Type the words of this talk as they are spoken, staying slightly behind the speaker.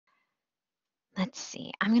let's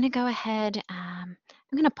see. I'm going to go ahead. I'm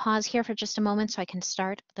going to pause here for just a moment so I can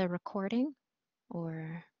start the recording.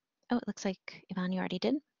 Or, oh, it looks like Yvonne, you already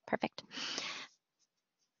did. Perfect.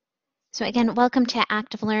 So again, welcome to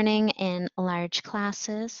Active Learning in Large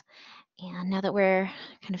Classes. And now that we're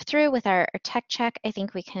kind of through with our tech check, I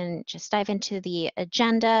think we can just dive into the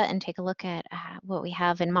agenda and take a look at what we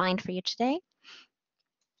have in mind for you today.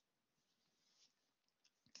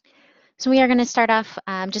 So we are going to start off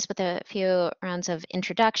just with a few rounds of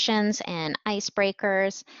introductions and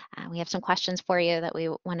icebreakers. We have some questions for you that we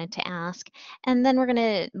wanted to ask. And then we're going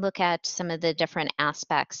to look at some of the different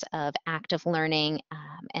aspects of active learning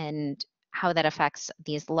and how that affects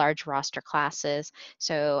these large roster classes.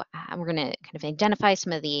 So we're going to kind of identify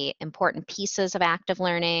some of the important pieces of active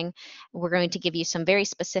learning. We're going to give you some very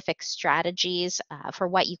specific strategies for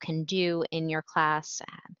what you can do in your class.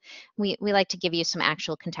 We like to give you some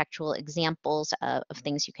actual contextual examples of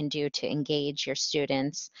things you can do to engage your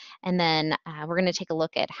students. And then we're going to take a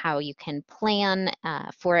look at how you can plan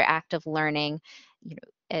for active learning,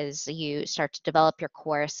 as you start to develop your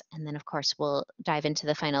course. And then of course we'll dive into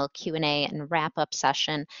the final Q&A and wrap up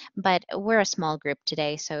session. But we're a small group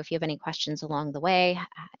today, so if you have any questions along the way,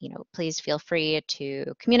 please feel free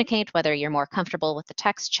to communicate, whether you're more comfortable with the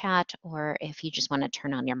text chat or if you just want to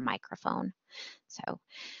turn on your microphone. So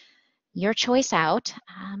your choice out.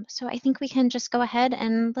 So I think we can just go ahead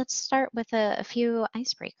and let's start with a few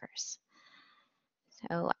icebreakers.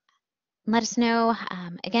 So let us know.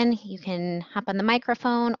 Again, you can hop on the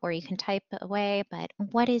microphone or you can type away, but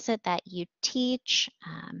what is it that you teach?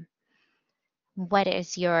 What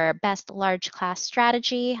is your best large class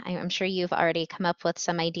strategy? I'm sure you've already come up with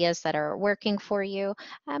some ideas that are working for you.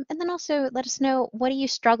 And then also let us know, what do you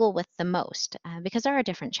struggle with the most? Because there are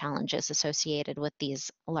different challenges associated with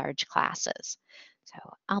these large classes. So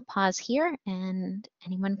I'll pause here and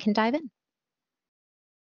anyone can dive in.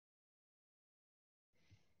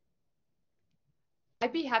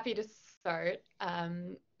 I'd be happy to start.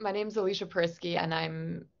 My name is Alicia Purisky, and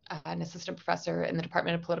I'm an assistant professor in the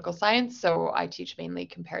Department of Political Science. So I teach mainly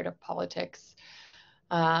comparative politics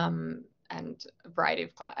and a variety of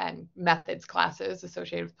methods classes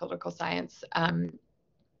associated with political science.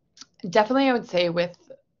 Definitely, I would say with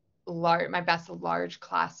my best large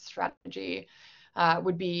class strategy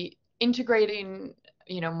would be integrating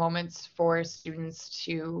moments for students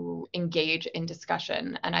to engage in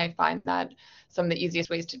discussion. And I find that some of the easiest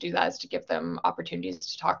ways to do that is to give them opportunities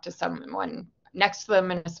to talk to someone next to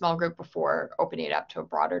them in a small group before opening it up to a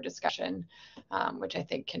broader discussion, which I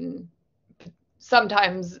think can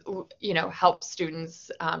sometimes help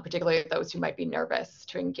students, particularly those who might be nervous,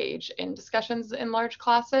 to engage in discussions in large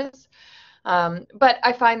classes. But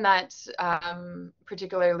I find that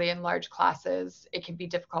particularly in large classes, it can be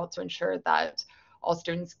difficult to ensure that all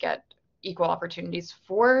students get equal opportunities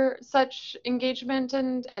for such engagement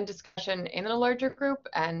and discussion in a larger group.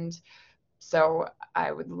 And so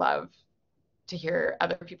I would love to hear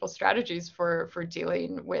other people's strategies for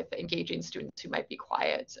dealing with engaging students who might be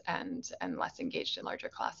quiet and less engaged in larger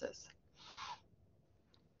classes.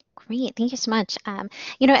 Great, thank you so much. And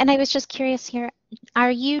I was just curious here,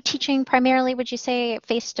 are you teaching primarily, would you say,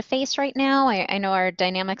 face-to-face right now? I know our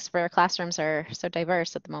dynamics for our classrooms are so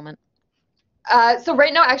diverse at the moment. So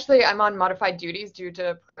right now, actually, I'm on modified duties due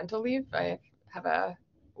to parental leave. I have a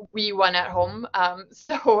wee one at home,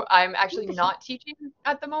 so I'm actually not teaching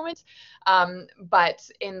at the moment. But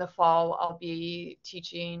in the fall, I'll be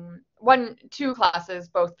teaching two classes,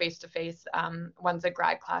 both face-to-face. One's a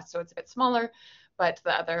grad class, so it's a bit smaller, but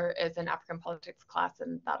the other is an African politics class,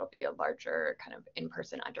 and that'll be a larger kind of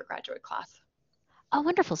in-person undergraduate class. Oh,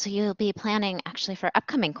 wonderful. So you'll be planning actually for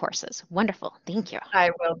upcoming courses. Wonderful. Thank you.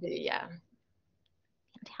 I will be, yeah.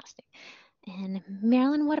 Fantastic. And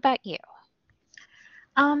Marilyn, what about you?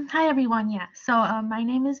 Hi everyone. Yeah, so my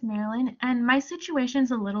name is Marilyn, and my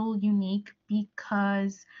situation's a little unique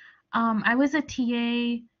because I was a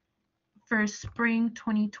TA for spring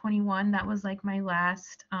 2021. That was like my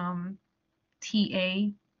last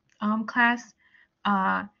TA class,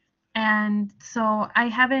 and so I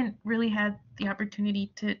haven't really had the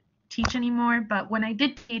opportunity to teach anymore. But when I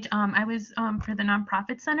did teach, I was for the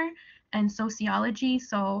nonprofit center and sociology,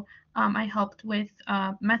 so I helped with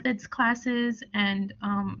methods classes and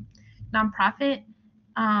nonprofit.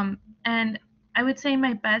 And I would say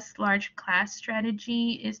my best large class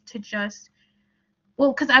strategy is to just,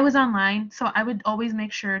 well, because I was online, so I would always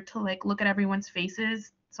make sure to like look at everyone's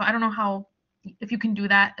faces. So I don't know how, if you can do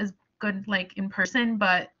that as good like in person,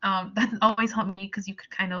 but that always helped me because you could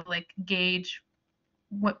kind of like gauge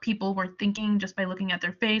what people were thinking just by looking at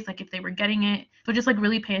their face, like if they were getting it. So just like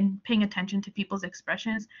really paying attention to people's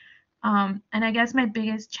expressions. And I guess my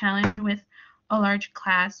biggest challenge with a large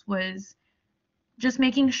class was just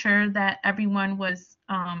making sure that everyone was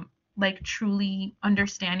like truly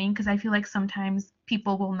understanding, because I feel like sometimes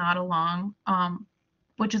people will nod along,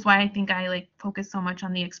 which is why I think I like focus so much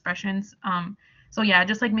on the expressions. So yeah,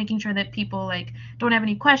 just like making sure that people like don't have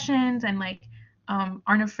any questions and like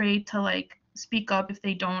aren't afraid to like speak up if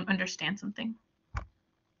they don't understand something.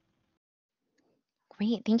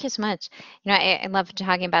 Great, thank you so much. I love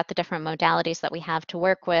talking about the different modalities that we have to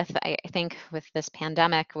work with. I think with this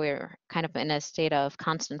pandemic, we're kind of in a state of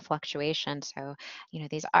constant fluctuation. So,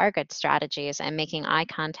 these are good strategies, and making eye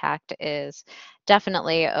contact is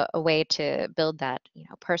definitely a way to build that,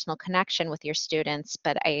 personal connection with your students.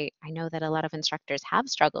 But I know that a lot of instructors have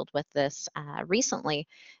struggled with this recently,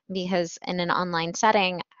 because in an online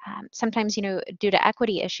setting, sometimes, due to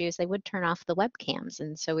equity issues, they would turn off the webcams.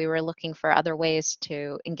 And so we were looking for other ways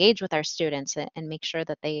to engage with our students and make sure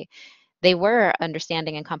that they were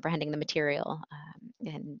understanding and comprehending the material.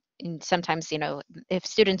 And sometimes, if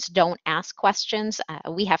students don't ask questions,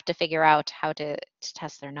 we have to figure out how to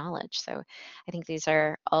test their knowledge. So I think these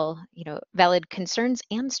are all, valid concerns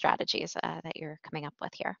and strategies that you're coming up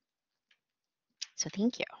with here. So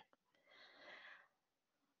thank you.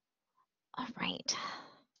 All right.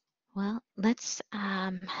 Well, let's,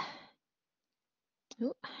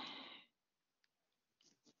 ooh,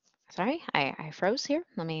 sorry, I froze here.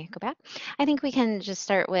 Let me go back. I think we can just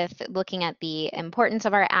start with looking at the importance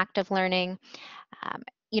of our active learning, um,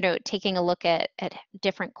 taking a look at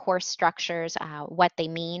different course structures, what they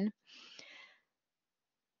mean.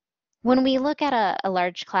 When we look at a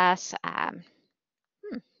large class, I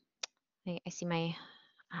see my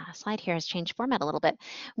slide here has changed format a little bit.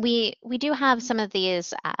 We do have some of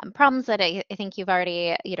these problems that I think you've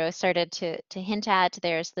already started to hint at.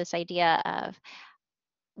 There's this idea of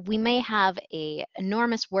we may have a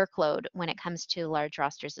enormous workload when it comes to large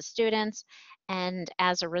rosters of students. And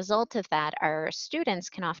as a result of that, our students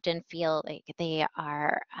can often feel like they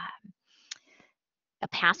are a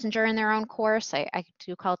passenger in their own course. I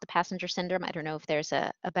do call it the passenger syndrome. I don't know if there's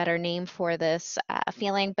a better name for this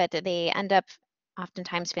feeling, but they end up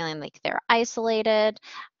oftentimes feeling like they're isolated.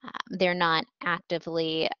 They're not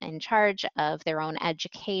actively in charge of their own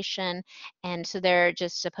education. And so they're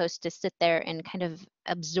just supposed to sit there and kind of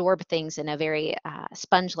absorb things in a very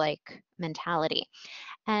sponge-like mentality.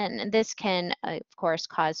 And this can, of course,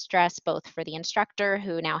 cause stress both for the instructor,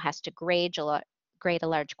 who now has to grade a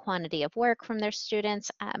large quantity of work from their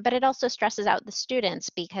students, but it also stresses out the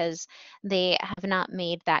students because they have not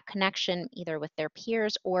made that connection either with their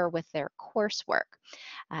peers or with their coursework.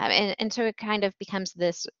 And so it kind of becomes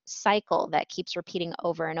this cycle that keeps repeating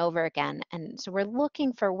over and over again. And so we're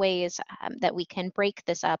looking for ways that we can break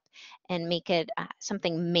this up and make it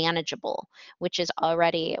something manageable, which is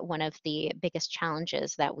already one of the biggest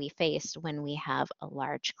challenges that we face when we have a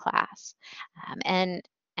large class.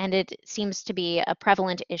 And it seems to be a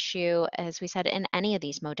prevalent issue, as we said, in any of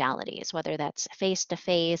these modalities, whether that's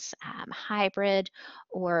face-to-face, hybrid,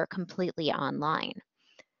 or completely online.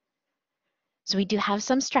 So we do have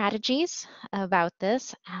some strategies about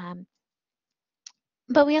this,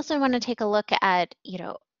 but we also want to take a look at,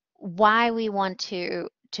 why we want to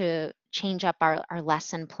change up our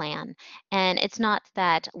lesson plan. And it's not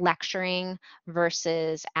that lecturing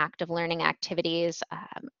versus active learning activities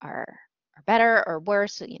are better or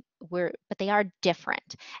worse, but they are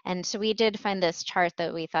different. And so we did find this chart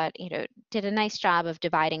that we thought, did a nice job of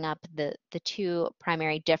dividing up the two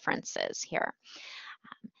primary differences here.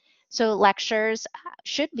 So lectures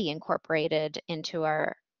should be incorporated into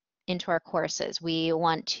our courses. We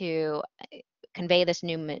want to convey this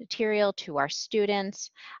new material to our students,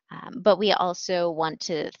 but we also want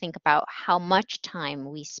to think about how much time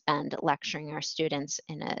we spend lecturing our students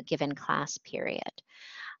in a given class period.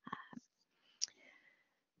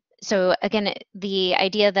 So again, the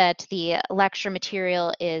idea that the lecture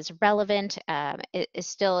material is relevant is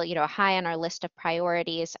still, high on our list of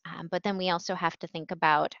priorities. But then we also have to think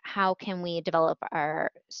about how can we develop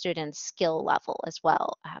our students' skill level as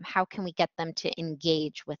well. How can we get them to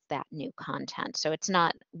engage with that new content? So it's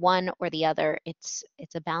not one or the other. It's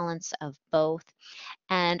a balance of both.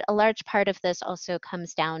 And a large part of this also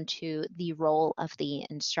comes down to the role of the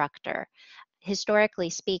instructor.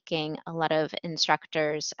 Historically speaking, a lot of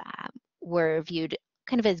instructors were viewed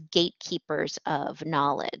kind of as gatekeepers of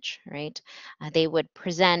knowledge, right? They would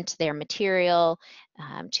present their material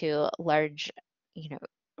to large,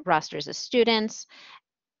 rosters of students,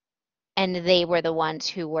 and they were the ones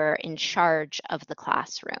who were in charge of the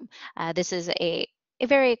classroom. This is a a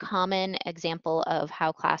very common example of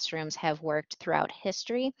how classrooms have worked throughout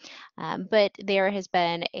history, but there has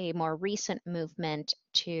been a more recent movement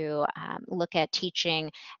to look at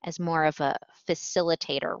teaching as more of a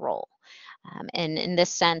facilitator role. And in this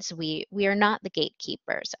sense, we are not the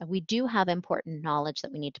gatekeepers. We do have important knowledge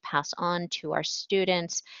that we need to pass on to our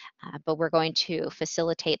students, but we're going to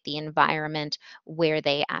facilitate the environment where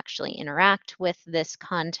they actually interact with this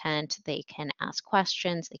content. They can ask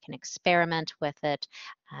questions, they can experiment with it,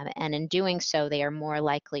 and in doing so, they are more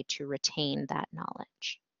likely to retain that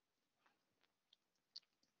knowledge.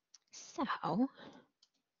 So,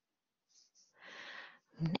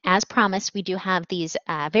 as promised, we do have these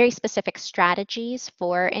very specific strategies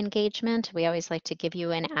for engagement. We always like to give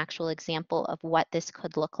you an actual example of what this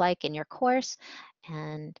could look like in your course.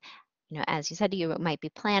 And as you said, you might be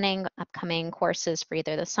planning upcoming courses for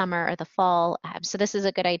either the summer or the fall. So this is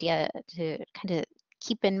a good idea to kind of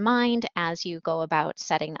keep in mind as you go about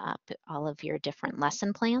setting up all of your different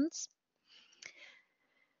lesson plans.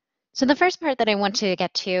 So the first part that I want to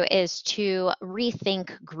get to is to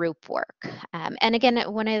rethink group work. And again,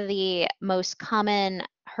 one of the most common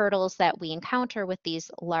hurdles that we encounter with these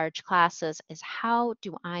large classes is how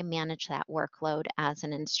do I manage that workload as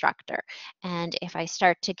an instructor? And if I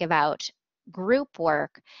start to give out group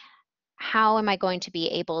work, how am I going to be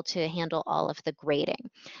able to handle all of the grading?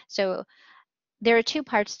 So there are two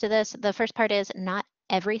parts to this. The first part is not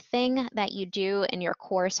everything that you do in your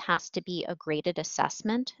course has to be a graded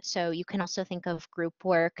assessment. So you can also think of group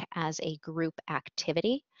work as a group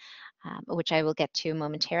activity, which I will get to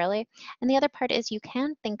momentarily. And the other part is you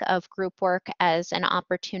can think of group work as an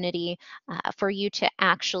opportunity for you to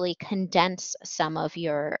actually condense some of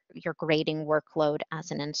your grading workload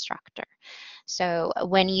as an instructor. So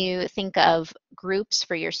when you think of groups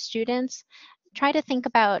for your students, try to think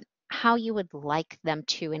about how you would like them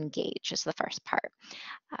to engage is the first part.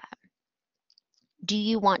 Do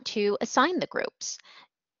you want to assign the groups?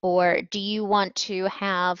 Or do you want to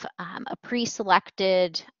have a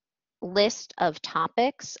pre-selected list of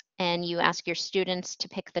topics and you ask your students to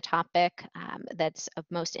pick the topic that's of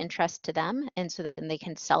most interest to them, and so then they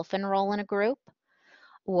can self-enroll in a group?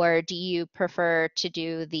 Or do you prefer to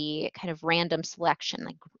do the kind of random selection,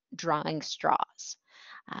 like drawing straws?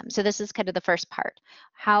 So this is kind of the first part.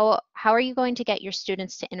 How are you going to get your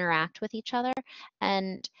students to interact with each other?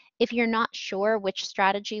 And if you're not sure which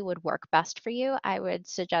strategy would work best for you, I would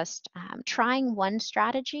suggest trying one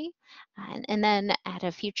strategy and then at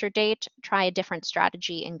a future date, try a different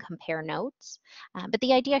strategy and compare notes. But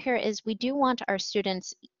the idea here is we do want our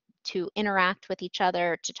students to interact with each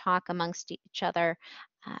other, to talk amongst each other,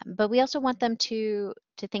 but we also want them to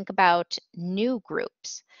think about new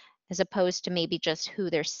groups as opposed to maybe just who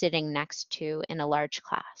they're sitting next to in a large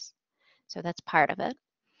class. So that's part of it.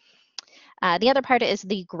 The other part is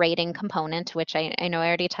the grading component, which I know I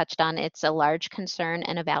already touched on. It's a large concern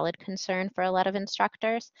and a valid concern for a lot of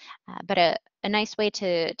instructors. But a nice way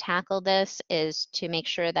to tackle this is to make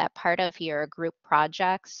sure that part of your group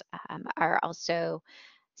projects are also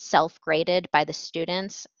self-graded by the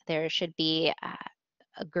students. There should be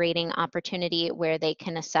a grading opportunity where they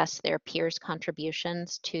can assess their peers'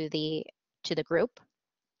 contributions to the group.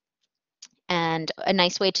 And a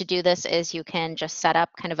nice way to do this is you can just set up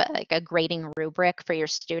kind of like a grading rubric for your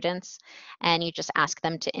students, and you just ask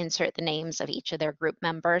them to insert the names of each of their group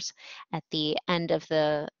members. At the end of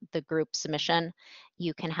the group submission,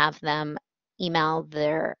 you can have them email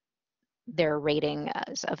their rating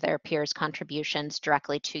of their peers' contributions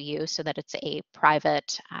directly to you, so that it's a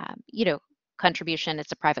private, contribution.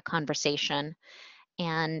 It's a private conversation.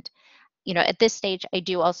 And at this stage, I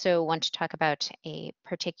do also want to talk about a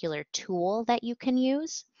particular tool that you can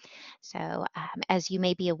use. So as you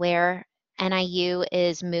may be aware, NIU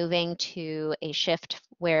is moving to a shift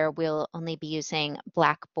where we'll only be using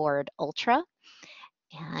Blackboard Ultra.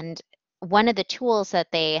 And one of the tools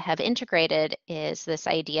that they have integrated is this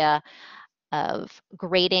idea of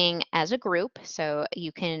grading as a group. So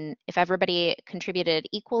you can, if everybody contributed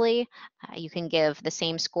equally, you can give the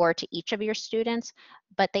same score to each of your students.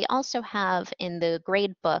 But they also have in the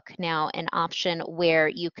grade book now an option where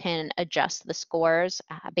you can adjust the scores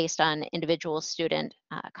based on individual student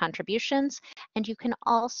contributions. And you can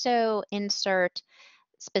also insert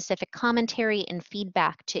specific commentary and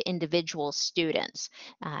feedback to individual students.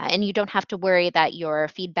 And you don't have to worry that your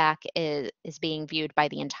feedback is being viewed by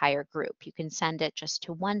the entire group. You can send it just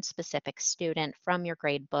to one specific student from your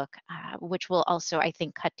grade book, which will also, I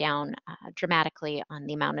think, cut down dramatically on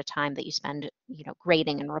the amount of time that you spend,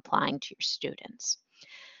 grading and replying to your students.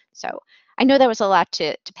 So I know there was a lot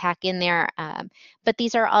to pack in there, but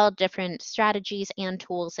these are all different strategies and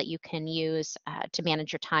tools that you can use to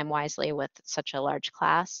manage your time wisely with such a large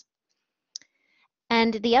class.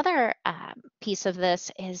 And the other piece of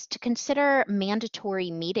this is to consider mandatory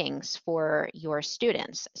meetings for your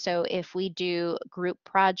students. So if we do group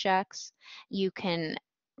projects, you can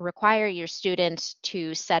require your students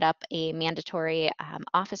to set up a mandatory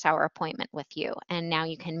office hour appointment with you. And now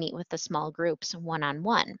you can meet with the small groups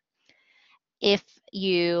one-on-one. If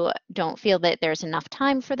you don't feel that there's enough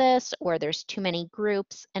time for this or there's too many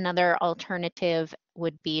groups, another alternative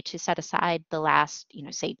would be to set aside the last,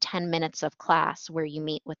 say 10 minutes of class where you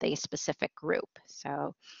meet with a specific group.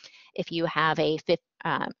 So if you have a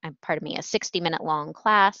 60-minute long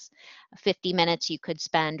class, 50 minutes you could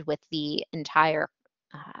spend with the entire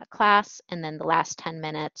class, and then the last 10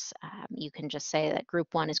 minutes, you can just say that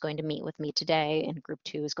group 1 is going to meet with me today and group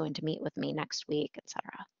 2 is going to meet with me next week, etc.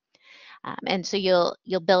 And so you'll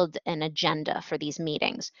build an agenda for these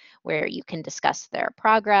meetings where you can discuss their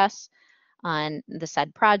progress on the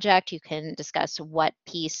said project. You can discuss what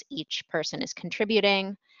piece each person is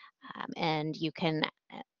contributing, and you can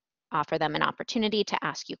offer them an opportunity to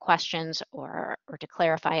ask you questions or to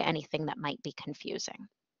clarify anything that might be confusing.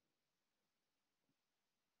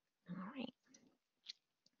 All right.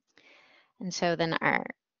 And so then our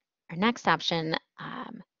next option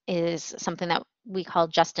is something that we call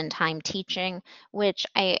just-in-time teaching, which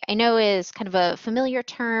I know is kind of a familiar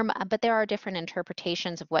term, but there are different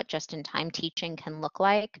interpretations of what just-in-time teaching can look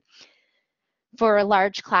like. For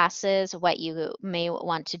large classes, what you may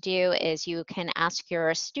want to do is you can ask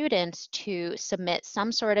your students to submit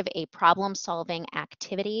some sort of a problem-solving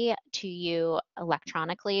activity to you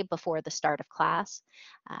electronically before the start of class.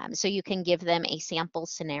 So you can give them a sample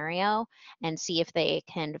scenario and see if they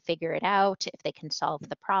can figure it out, if they can solve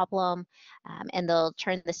the problem, and they'll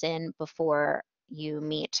turn this in before you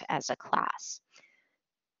meet as a class.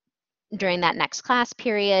 During that next class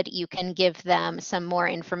period, you can give them some more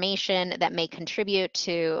information that may contribute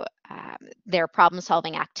to their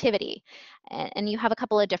problem-solving activity. And you have a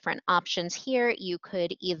couple of different options here. You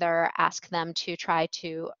could either ask them to try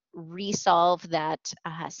to resolve that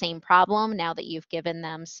same problem now that you've given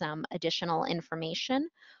them some additional information.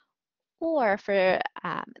 Or for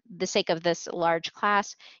the sake of this large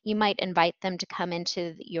class, you might invite them to come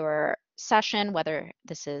into your session, whether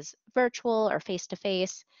this is virtual or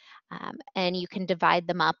face-to-face, and you can divide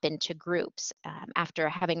them up into groups. After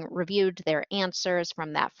having reviewed their answers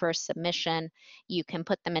from that first submission, you can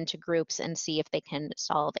put them into groups and see if they can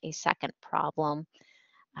solve a second problem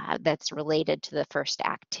that's related to the first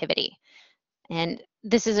activity. And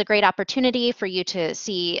this is a great opportunity for you to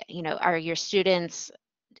see, are your students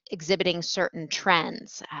exhibiting certain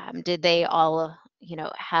trends? Did they all,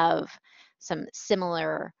 have some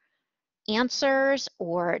similar answers,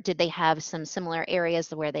 or did they have some similar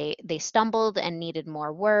areas where they stumbled and needed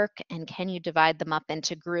more work? And can you divide them up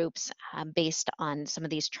into groups based on some of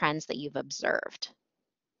these trends that you've observed?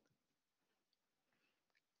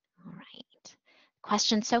 All right.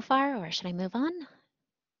 Questions so far, or should I move on?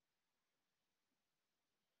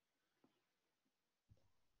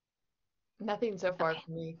 Nothing so far Okay.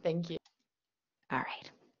 for me. Thank you. All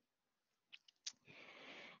right.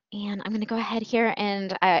 And I'm going to go ahead here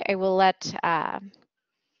and I will let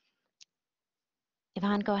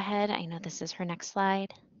Yvonne go ahead. I know this is her next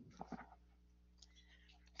slide.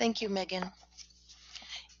 Thank you, Megan.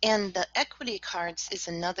 And the equity cards is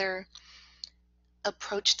another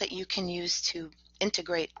approach that you can use to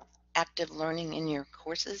integrate active learning in your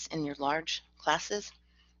courses, in your large classes.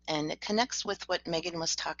 And it connects with what Megan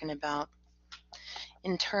was talking about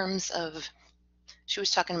in terms of, she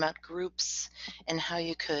was talking about groups and how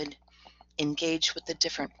you could engage with the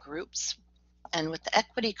different groups. And with the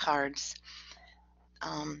equity cards,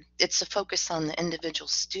 it's a focus on the individual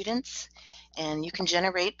students, and you can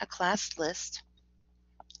generate a class list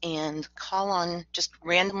and just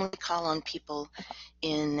randomly call on people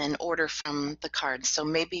in an order from the cards. So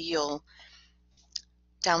maybe you'll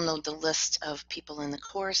download the list of people in the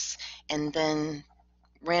course and then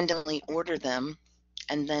randomly order them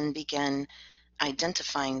and then begin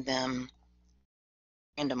identifying them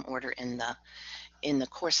in random order in the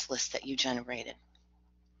course list that you generated.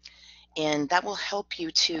 And that will help you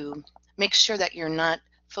to make sure that you're not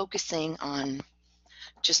focusing on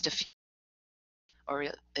just a few, or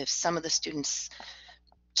if some of the students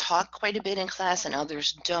talk quite a bit in class and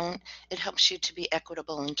others don't, it helps you to be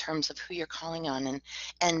equitable in terms of who you're calling on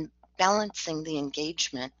and balancing the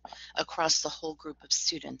engagement across the whole group of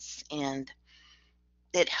students. And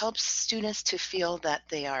it helps students to feel that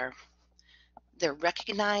they're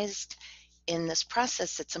recognized in this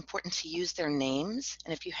process, it's important to use their names.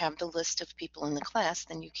 And if you have the list of people in the class,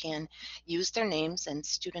 then you can use their names, and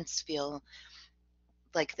students feel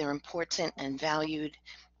like they're important and valued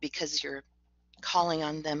because you're calling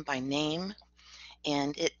on them by name.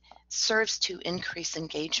 And it serves to increase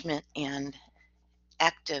engagement and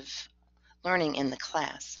active learning in the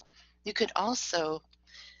class. You could also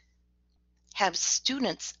have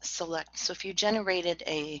students select. So if you generated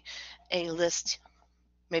a list,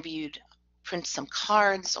 maybe you'd print some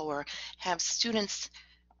cards or have students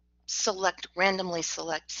randomly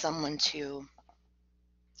select someone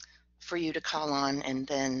for you to call on, and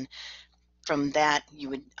then from that you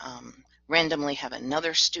would randomly have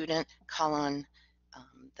another student call on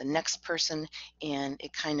the next person, and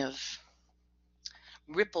it kind of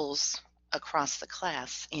ripples across the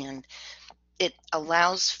class, and it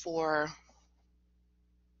allows for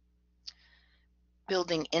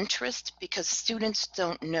building interest because students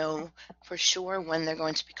don't know for sure when they're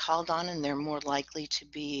going to be called on, and they're more likely to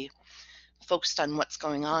be focused on what's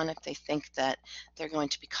going on if they think that they're going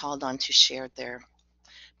to be called on to share their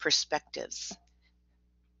perspectives.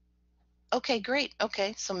 Okay, great.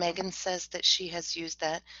 Okay, so Megan says that she has used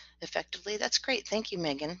that effectively. That's great. Thank you,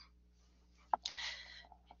 Megan.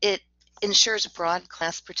 It ensures broad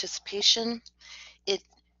class participation. It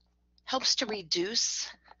helps to reduce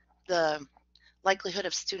the likelihood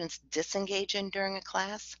of students disengaging during a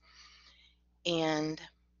class, and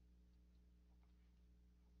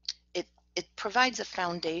it provides a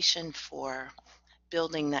foundation for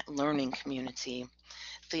building that learning community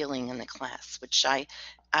feeling in the class, which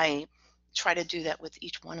I try to do that with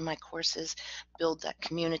each one of my courses, build that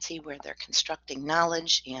community where they're constructing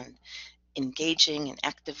knowledge and engaging and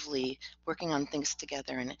actively working on things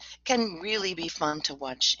together. And it can really be fun to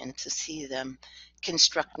watch and to see them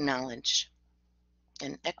construct knowledge.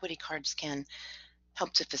 And equity cards can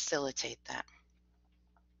help to facilitate that.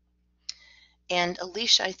 And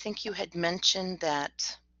Alicia, I think you had mentioned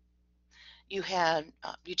that you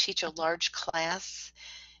teach a large class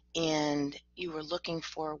and you were looking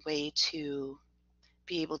for a way to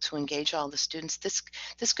be able to engage all the students.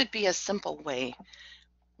 This could be a simple way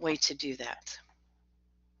to do that.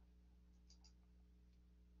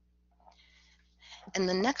 And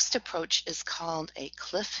the next approach is called a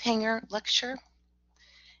cliffhanger lecture.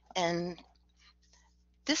 And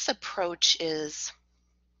this approach is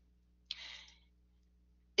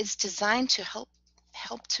designed to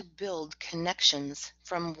help to build connections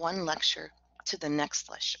from one lecture to the next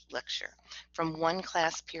lecture, from one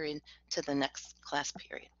class period to the next class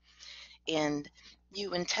period. And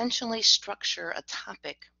you intentionally structure a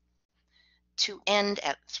topic to end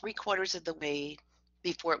at 3/4 of the way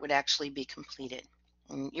before it would actually be completed.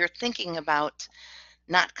 And you're thinking about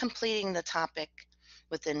not completing the topic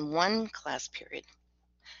within one class period,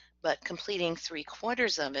 but completing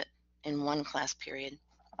 3/4 of it in one class period.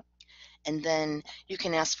 And then you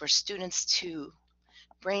can ask for students to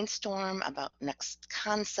brainstorm about next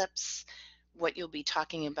concepts, what you'll be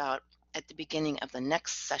talking about at the beginning of the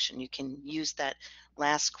next session. You can use that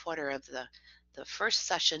last quarter of the first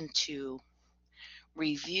session to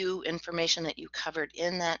review information that you covered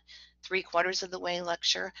in that 3/4 of the way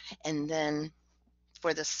lecture. And then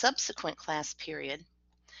for the subsequent class period,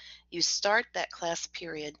 you start that class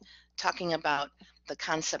period talking about the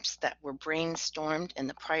concepts that were brainstormed in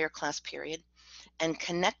the prior class period and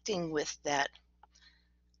connecting with that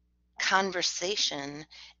conversation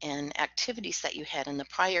and activities that you had in the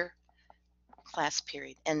prior class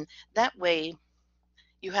period. And that way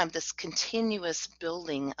you have this continuous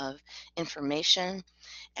building of information,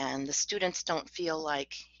 and the students don't feel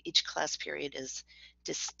like each class period is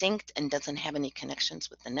distinct and doesn't have any connections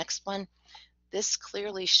with the next one. This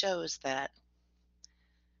clearly shows that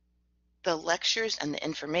the lectures and the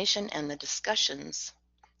information and the discussions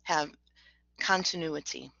have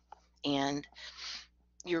continuity, and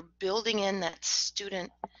you're building in that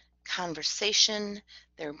student conversation.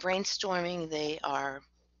 They're brainstorming, they are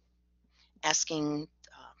asking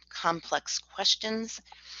complex questions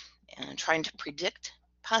and trying to predict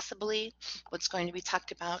possibly what's going to be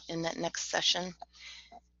talked about in that next session.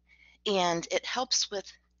 And it helps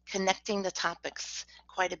with connecting the topics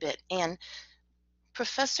quite a bit. And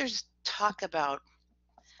professors talk about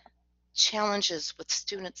challenges with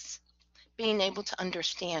students being able to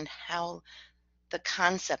understand how the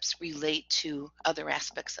concepts relate to other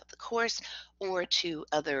aspects of the course or to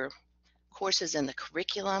other courses in the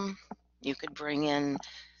curriculum. You could bring in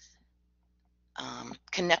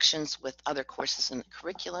connections with other courses in the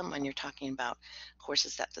curriculum when you're talking about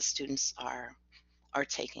courses that the students are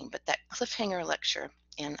taking. But that cliffhanger lecture,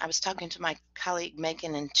 and I was talking to my colleague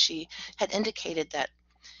Megan, and she had indicated that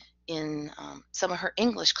in some of her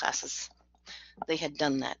English classes, they had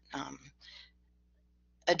done that.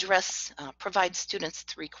 Provide students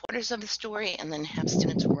 3/4 of the story and then have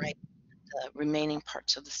students write the remaining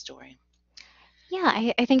parts of the story.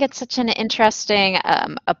 Yeah, I think it's such an interesting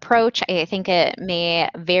approach. I think it may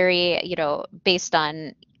vary, based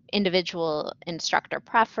on individual instructor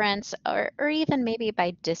preference or even maybe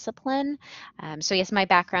by discipline. So yes, my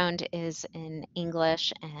background is in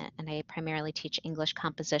English and I primarily teach English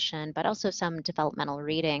composition, but also some developmental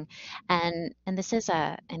reading. And this is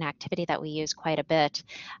an activity that we use quite a bit.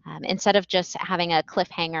 Instead of just having a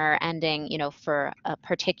cliffhanger ending, for a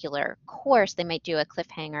particular course, they might do a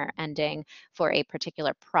cliffhanger ending for a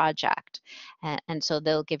particular project. And so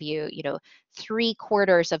they'll give you,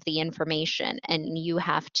 3/4 of the information, and you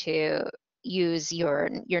have to use your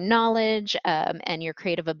knowledge and your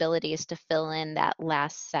creative abilities to fill in that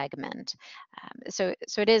last segment. So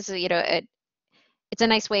it is, it's a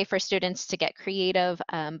nice way for students to get creative,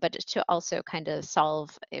 but to also kind of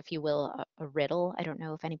solve, if you will, a riddle. I don't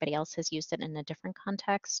know if anybody else has used it in a different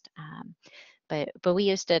context, but we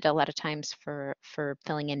used it a lot of times for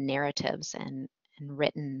filling in narratives and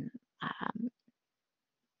written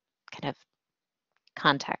kind of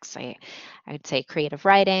contexts. I would say creative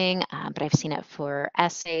writing, but I've seen it for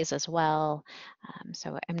essays as well.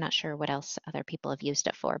 So I'm not sure what else other people have used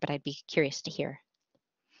it for, but I'd be curious to hear.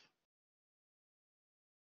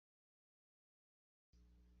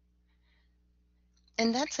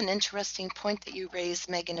 And that's an interesting point that you raised,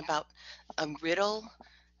 Megan, about a riddle,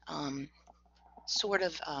 sort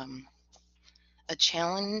of a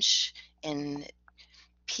challenge, and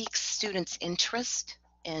piques students' interest,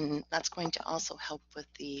 and that's going to also help with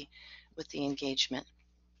the engagement.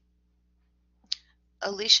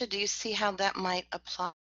 Alicia, do you see how that might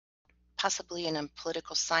apply possibly in a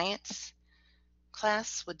political science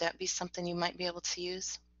class? Would that be something you might be able to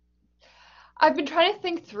use? I've been trying to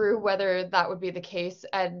think through whether that would be the case.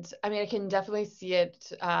 And I mean, I can definitely see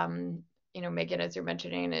it, Megan, as you're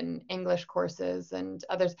mentioning, in English courses and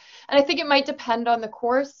others. And I think it might depend on the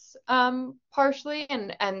course partially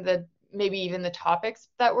and the maybe even the topics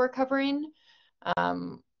that we're covering,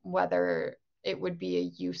 whether it would be a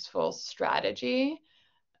useful strategy.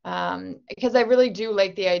 Because I really do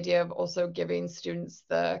like the idea of also giving students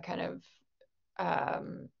the kind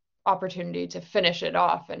of opportunity to finish it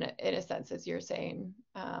off in a sense, as you're saying.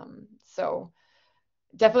 So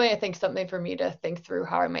definitely, I think something for me to think through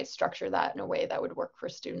how I might structure that in a way that would work for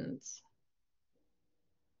students.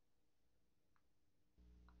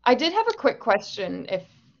 I did have a quick question, if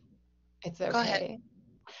it's okay. Go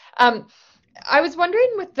ahead. I was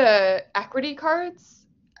wondering with the equity cards,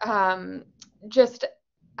 just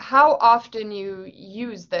how often you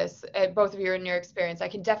use this, both of you in your experience. I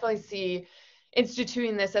can definitely see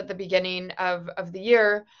instituting this at the beginning of the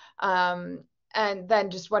year, and then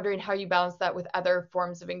just wondering how you balance that with other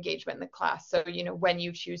forms of engagement in the class. So, when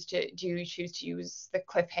you choose to, do you choose to use the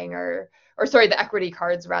cliffhanger, or sorry, the equity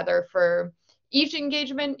cards rather, for each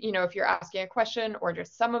engagement, if you're asking a question, or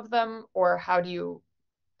just some of them, or how do you,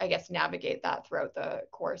 I guess, navigate that throughout the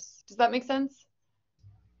course? Does that make sense?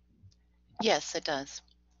 Yes, it does.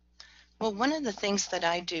 Well, one of the things that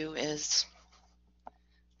I do is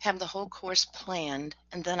have the whole course planned,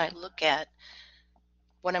 and then I look at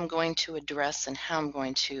what I'm going to address and how I'm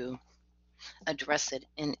going to address it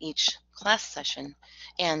in each class session.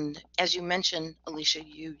 And as you mentioned, Alicia,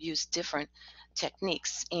 you use different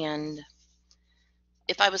techniques. And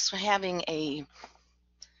if I was having a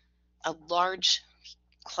large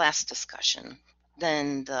class discussion,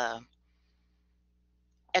 then the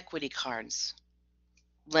equity cards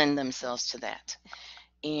lend themselves to that.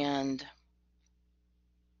 And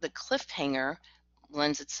the cliffhanger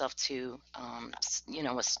lends itself to,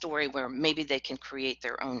 a story where maybe they can create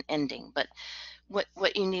their own ending. But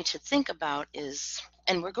what you need to think about is,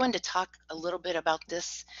 and we're going to talk a little bit about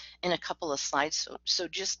this in a couple of slides, so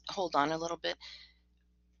just hold on a little bit,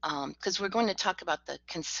 because we're going to talk about the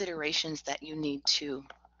considerations that you need to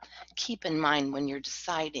keep in mind when you're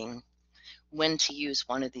deciding when to use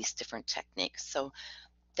one of these different techniques. So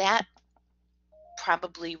that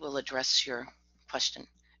probably will address your question.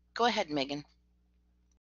 Go ahead, Megan.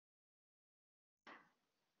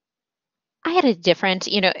 I had a different,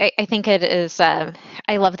 I think it is, I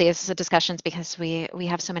love these discussions because we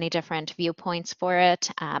have so many different viewpoints for it.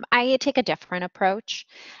 I take a different approach.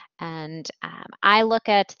 And I look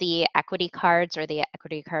at the equity cards or the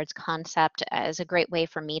equity cards concept as a great way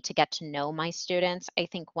for me to get to know my students. I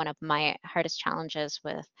think one of my hardest challenges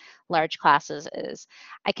with large classes is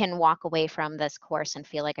I can walk away from this course and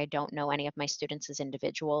feel like I don't know any of my students as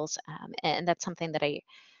individuals. And that's something that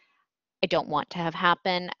I don't want to have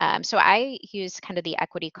happen. So I use kind of the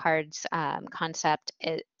equity cards concept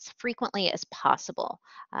as frequently as possible.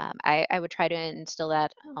 I would try to instill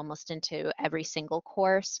that almost into every single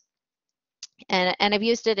course. And I've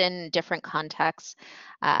used it in different contexts.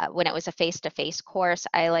 When it was a face-to-face course,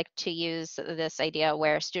 I like to use this idea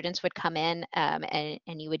where students would come in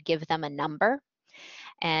and you would give them a number.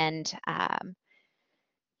 And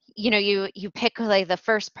you pick like the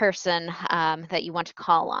first person that you want to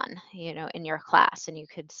call on, in your class, and you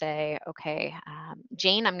could say, okay,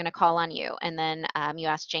 Jane, I'm going to call on you, and then you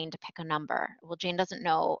ask Jane to pick a number. Well, Jane doesn't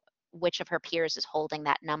know which of her peers is holding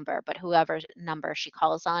that number, but whoever number she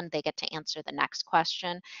calls on, they get to answer the next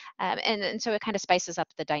question, and so it kind of spices up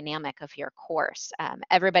the dynamic of your course.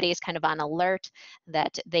 Everybody is kind of on alert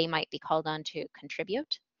that they might be called on to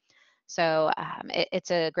contribute. So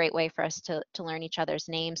it's a great way for us to learn each other's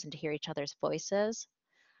names and to hear each other's voices.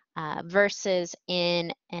 Versus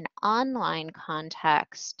in an online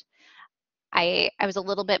context, I was a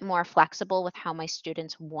little bit more flexible with how my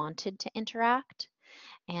students wanted to interact.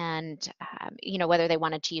 And whether they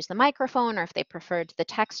wanted to use the microphone or if they preferred the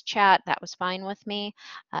text chat, that was fine with me.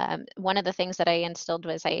 One of the things that I instilled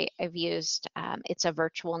was I've used, it's a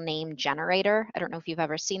virtual name generator. I don't know if you've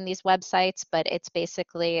ever seen these websites, but it's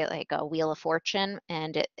basically like a wheel of fortune,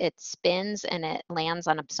 and it spins and it lands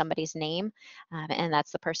on somebody's name, and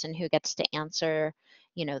that's the person who gets to answer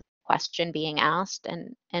the question being asked,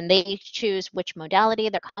 and they choose which modality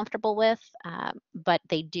they're comfortable with, but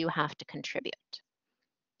they do have to contribute.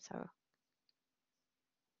 So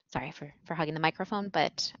sorry for hugging the microphone,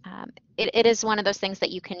 but it is one of those things that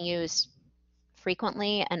you can use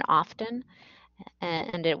frequently and often,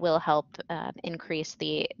 and it will help increase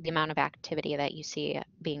the amount of activity that you see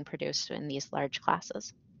being produced in these large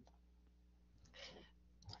classes.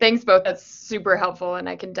 Thanks both. That's super helpful, and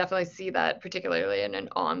I can definitely see that particularly in an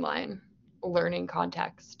online learning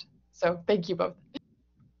context. So thank you both.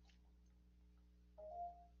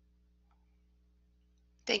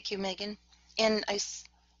 Thank you, Megan. And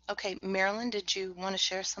okay, Marilyn, did you want to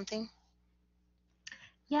share something?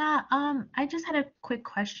 Yeah, I just had a quick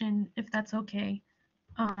question, if that's okay.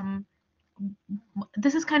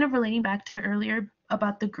 This is kind of relating back to earlier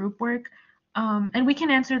about the group work. And we can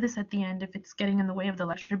answer this at the end if it's getting in the way of the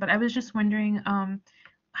lecture, but I was just wondering,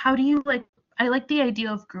 how do you I like the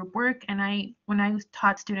idea of group work, and when I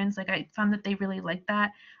taught students, I found that they really liked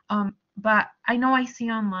that. But I know I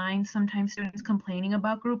see online sometimes students complaining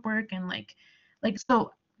about group work, and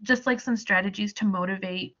so just some strategies to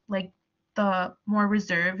motivate the more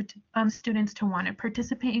reserved students to want to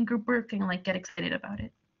participate in group work and get excited about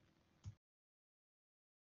it.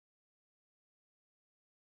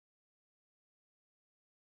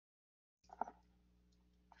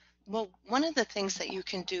 Well, one of the things that you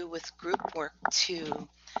can do with group work to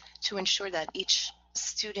ensure that each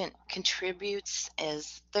student contributes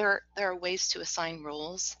is there are ways to assign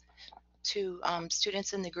roles to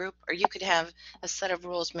students in the group, or you could have a set of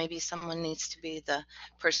rules. Maybe someone needs to be the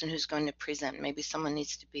person who's going to present. Maybe someone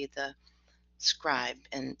needs to be the scribe,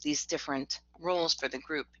 and these different roles for the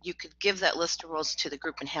group. You could give that list of roles to the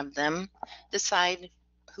group and have them decide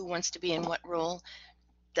who wants to be in what role.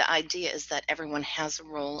 The idea is that everyone has a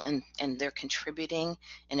role and they're contributing,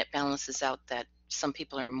 and it balances out that some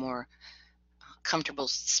people are more comfortable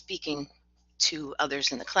speaking to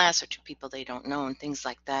others in the class or to people they don't know and things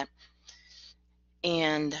like that.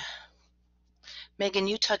 And Megan,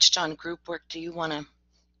 you touched on group work. Do you want to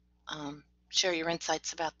share your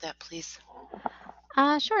insights about that, please?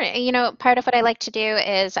 Sure. Part of what I like to do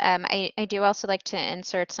is I do also like to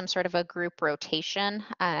insert some sort of a group rotation.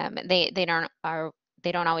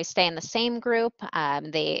 They don't always stay in the same group.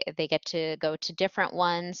 They get to go to different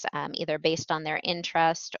ones, either based on their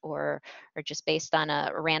interest or just based on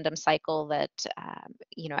a random cycle that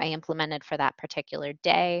I implemented for that particular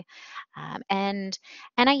day. And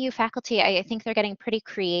NIU faculty, I think they're getting pretty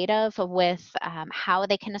creative with how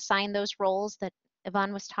they can assign those roles that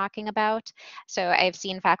Yvonne was talking about. So I've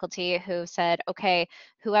seen faculty who said, okay,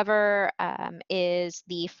 whoever is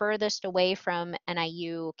the furthest away from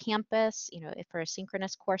NIU campus, if for a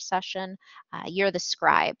synchronous course session, you're the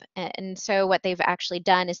scribe. And so what they've actually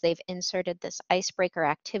done is they've inserted this icebreaker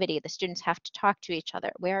activity. The students have to talk to each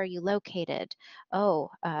other. Where are you located?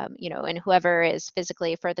 Oh, and whoever is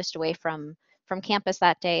physically furthest away from campus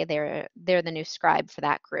that day, they're the new scribe for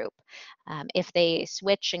that group. If they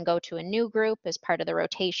switch and go to a new group as part of the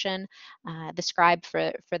rotation, the scribe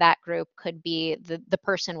for that group could be the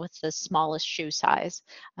person with the smallest shoe size.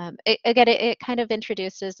 It kind of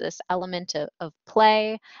introduces this element of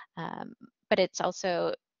play, but it's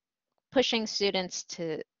also pushing students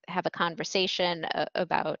to have a conversation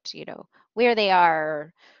about, where they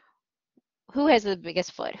are, who has the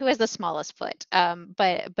biggest foot, who has the smallest foot.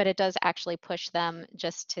 But it does actually push them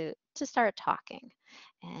just to start talking.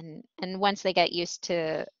 And once they get used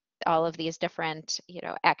to all of these different,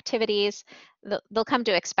 activities, they'll come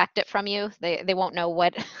to expect it from you. They won't know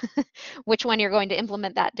what which one you're going to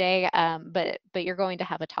implement that day, but you're going to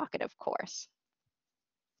have a talkative course.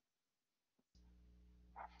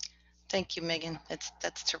 Thank you, Megan.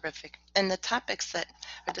 That's terrific. And the topics that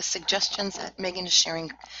are the suggestions that Megan is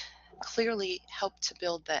sharing clearly help to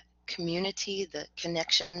build that community, the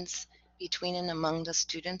connections between and among the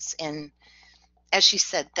students. And as she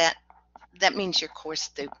said, that means your course,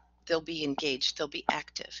 they'll be engaged, they'll be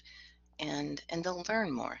active, and they'll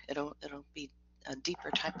learn more. It'll be a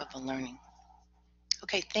deeper type of a learning.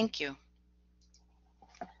 Okay, thank you.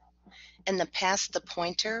 In the past, the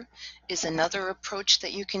pointer is another approach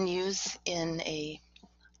that you can use in a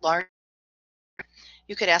large.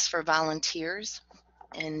 You could ask for volunteers,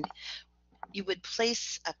 and you would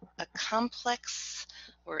place a complex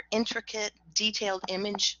or intricate, detailed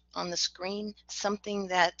image on the screen, something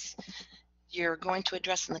that you're going to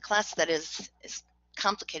address in the class that is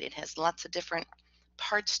complicated, has lots of different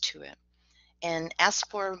parts to it. And ask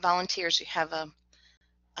for volunteers. You have a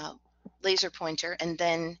laser pointer, and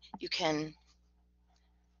then you can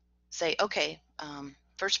say, okay,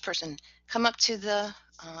 first person, come up to the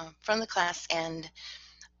front of the class and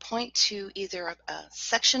point to either a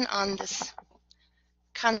section on this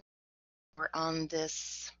concept or on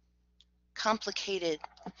this complicated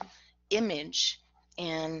image,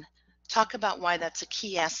 and talk about why that's a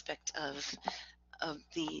key aspect of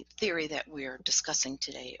the theory that we're discussing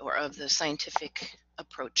today, or of the scientific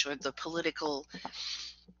approach, or the political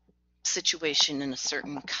situation in a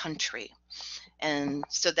certain country. And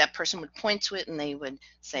so that person would point to it and they would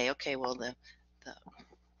say, okay, well, the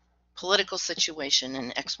political situation in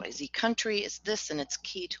XYZ country is this, and it's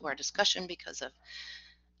key to our discussion because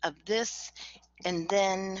of this. And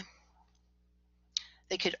then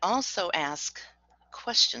they could also ask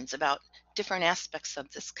questions about different aspects of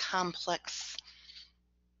this complex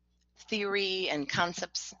theory and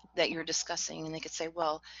concepts that you're discussing. And they could say,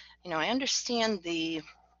 well, I understand the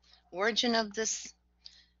origin of this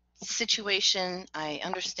situation. I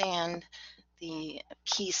understand the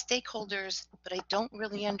key stakeholders, but I don't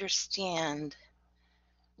really understand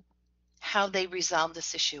how they resolve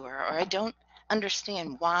this issue, or I don't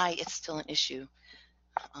understand why it's still an issue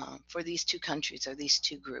for these two countries or these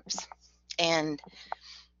two groups. And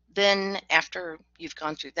then after you've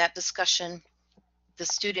gone through that discussion, the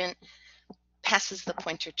student passes the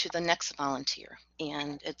pointer to the next volunteer.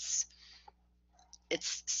 And it's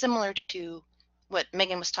similar to what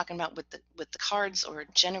Megan was talking about with the cards or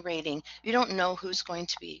generating. You don't know who's going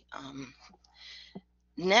to be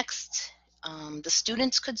next. The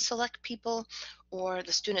students could select people, or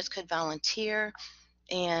the students could volunteer,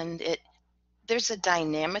 and there's a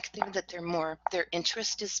dynamic there that their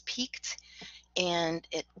interest is piqued, and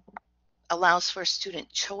it allows for student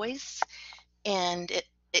choice, and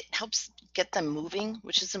it helps get them moving,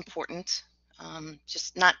 which is important.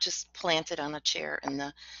 Not just planted on a chair in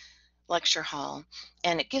the lecture hall.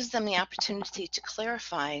 And it gives them the opportunity to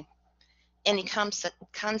clarify any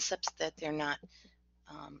concepts that they're not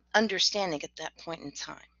understanding at that point in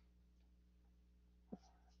time.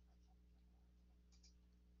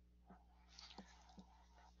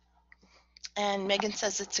 And Megan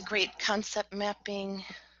says it's a great concept mapping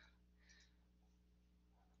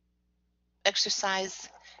exercise.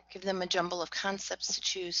 Give them a jumble of concepts to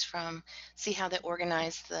choose from, see how they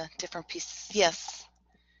organize the different pieces. Yes,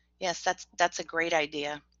 that's a great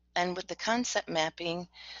idea. And with the concept mapping,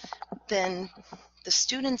 then the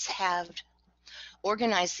students have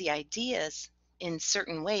organized the ideas in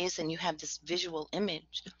certain ways, and you have this visual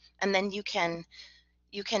image, and then you can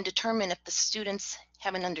determine if the students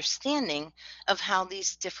have an understanding of how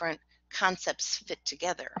these different concepts fit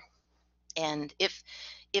together. And if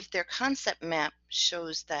their concept map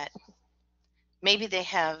shows that maybe they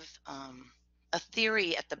have a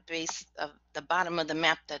theory at the base of the bottom of the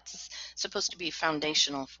map that's supposed to be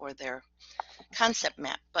foundational for their concept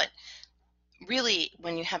map, but really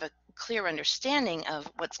when you have a clear understanding of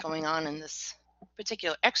what's going on in this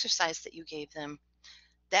particular exercise that you gave them,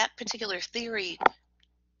 that particular theory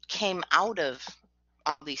came out of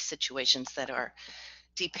all these situations that are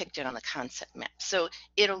depicted on the concept map. So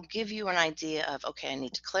it'll give you an idea of, okay, I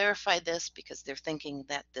need to clarify this because they're thinking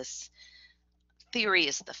that this theory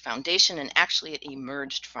is the foundation, and actually it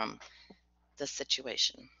emerged from the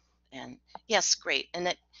situation. And yes, great. And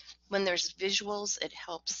that when there's visuals, it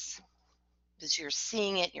helps because you're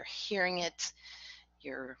seeing it, you're hearing it,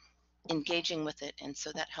 you're engaging with it, and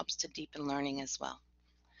so that helps to deepen learning as well.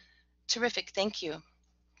 Terrific, thank you.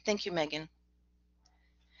 Thank you, Megan.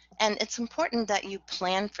 And it's important that you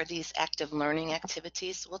plan for these active learning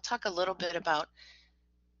activities. We'll talk a little bit about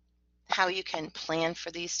how you can plan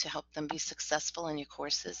for these to help them be successful in your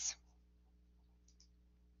courses.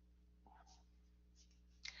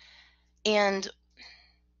 And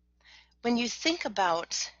when you think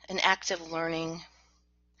about an active learning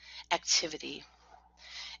activity,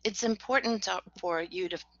 it's important for you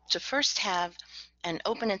to first have an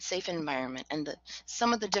open and safe environment. And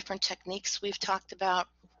some of the different techniques we've talked about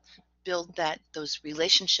build those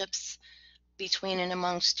relationships between and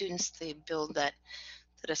among students. They build the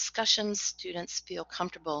discussions students feel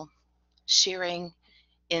comfortable sharing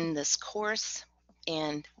in this course,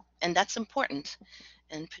 and that's important,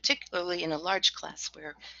 and particularly in a large class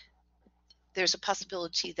where there's a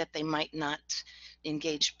possibility that they might not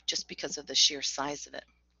engage just because of the sheer size of it.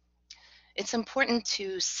 It's important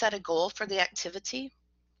to set a goal for the activity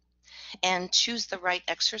and choose the right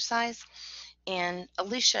exercise. And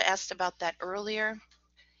Alicia asked about that earlier.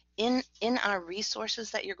 In our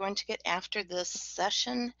resources that you're going to get after this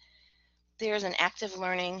session, there's an active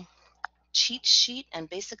learning cheat sheet, and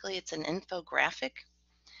basically it's an infographic,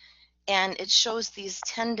 and it shows these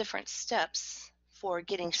 10 different steps for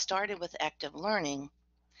getting started with active learning.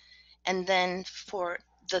 And then for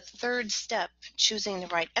the third step, choosing the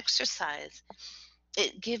right exercise,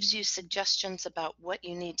 it gives you suggestions about what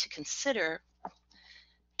you need to consider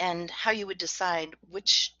and how you would decide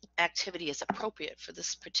which activity is appropriate for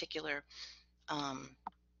this particular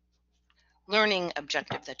learning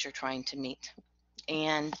objective that you're trying to meet.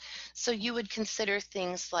 And so you would consider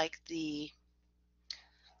things like the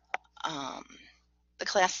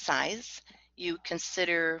class size. You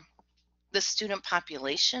consider the student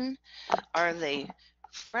population. Are they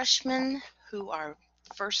freshmen who are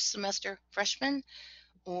first semester freshmen,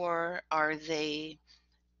 or are they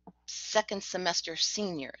second semester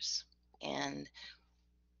seniors? And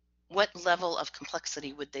what level of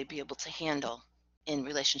complexity would they be able to handle in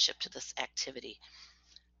relationship to this activity?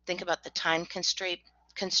 Think about the time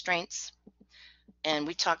constraints. And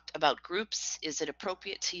we talked about groups. Is it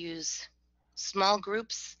appropriate to use small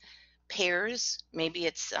groups, pairs? Maybe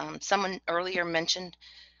it's someone earlier mentioned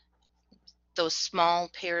those small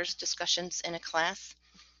pairs discussions in a class.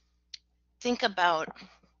 Think about,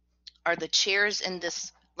 are the chairs in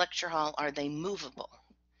this lecture hall, are they movable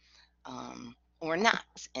or not?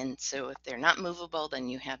 And so if they're not movable, then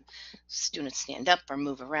you have students stand up or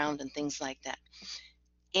move around and things like that.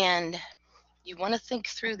 And you want to think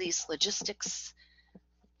through these logistics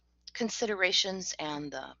considerations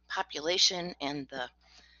and the population and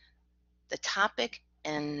the topic,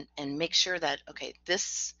 and make sure that, okay,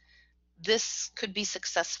 this could be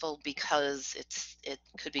successful because it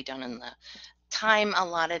could be done in the time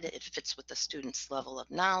allotted, it fits with the student's level of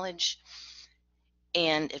knowledge,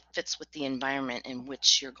 and it fits with the environment in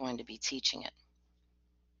which you're going to be teaching it.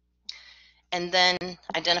 And then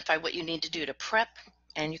identify what you need to do to prep.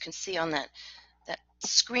 And you can see on that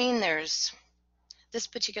screen, there's this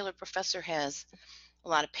particular professor has a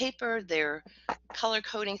lot of paper. They're color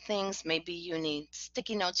coding things. Maybe you need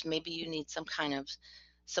sticky notes. Maybe you need some kind of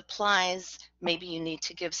supplies. Maybe you need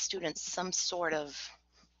to give students some sort of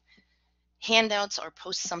handouts or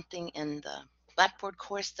post something in the Blackboard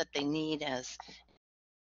course that they need as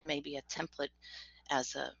maybe a template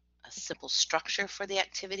as a simple structure for the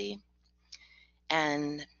activity.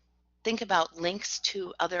 And think about links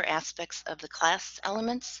to other aspects of the class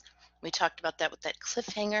elements. We talked about that with that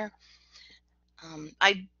cliffhanger.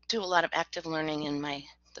 I do a lot of active learning in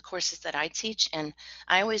the courses that I teach, and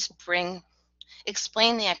I always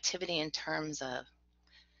explain the activity in terms of,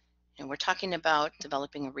 we're talking about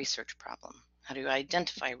developing a research problem. How do you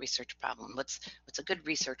identify a research problem? What's a good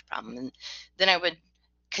research problem? And then I would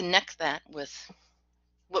connect that with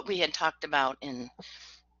what we had talked about in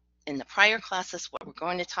the prior classes, what we're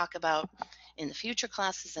going to talk about in the future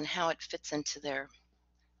classes, and how it fits into their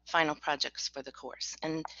final projects for the course.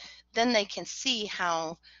 And then they can see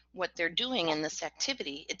how what they're doing in this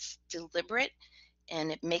activity, it's deliberate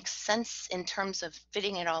and it makes sense in terms of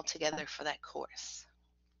fitting it all together for that course.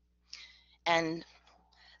 And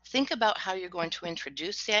think about how you're going to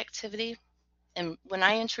introduce the activity. And when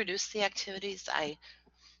I introduce the activities, I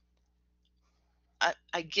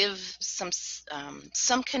give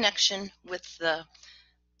some connection with the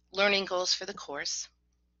learning goals for the course,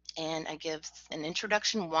 and I give an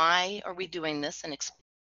introduction, why are we doing this, and explain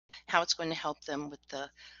how it's going to help them with the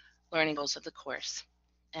learning goals of the course.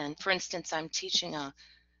 And for instance, I'm teaching a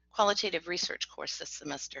qualitative research course this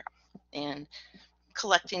semester, and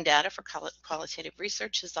collecting data for qualitative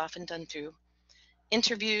research is often done through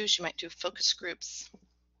interviews. You might do focus groups,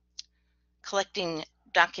 collecting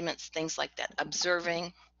documents, things like that,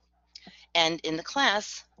 observing. And in the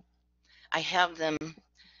class, I have them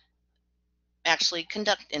actually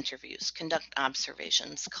conduct interviews, conduct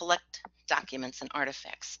observations, collect documents and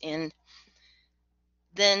artifacts. And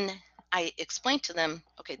then I explain to them,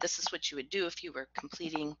 okay, this is what you would do if you were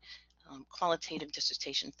completing qualitative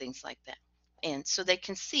dissertation, things like that. And so they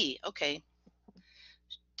can see, okay,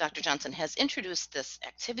 Dr. Johnson has introduced this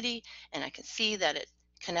activity, and I can see that it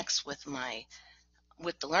connects with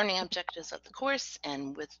the learning objectives of the course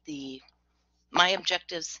and with my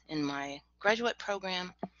objectives in my graduate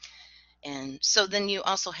program. And so then you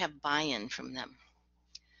also have buy-in from them.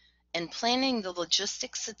 And planning the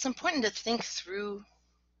logistics, it's important to think through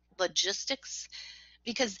logistics,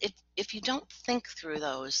 because if you don't think through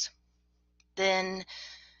those, then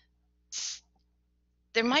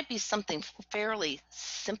there might be something fairly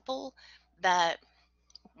simple that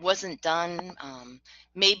wasn't done.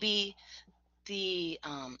 Maybe the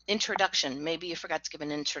introduction, maybe you forgot to give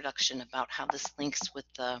an introduction about how this links with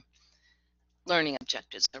the learning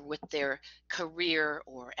objectives or with their career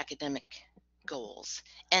or academic goals.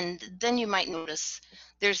 And then you might notice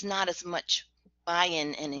there's not as much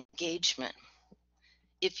buy-in and engagement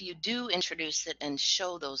if you do introduce it and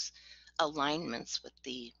show those alignments with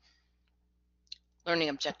the learning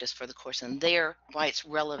objectives for the course and why it's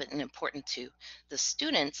relevant and important to the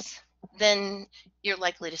students. Then you're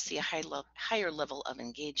likely to see a higher level of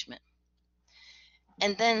engagement.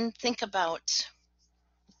 And then think about,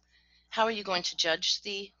 how are you going to judge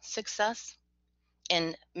the success?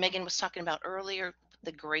 And Megan was talking about earlier,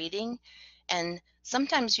 the grading. And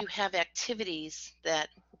sometimes you have activities that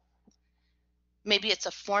maybe it's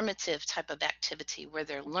a formative type of activity where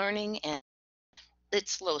they're learning and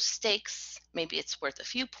it's low stakes. Maybe it's worth a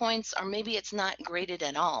few points, or maybe it's not graded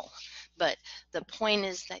at all. But the point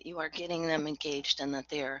is that you are getting them engaged and that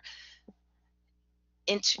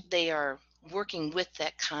they are working with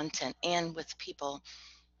that content and with people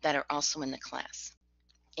that are also in the class.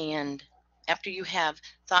 And after you have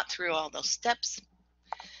thought through all those steps,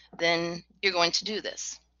 then you're going to do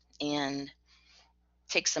this and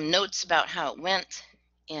take some notes about how it went.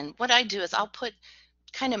 And what I do is I'll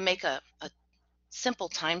make a simple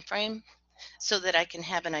time frame so that I can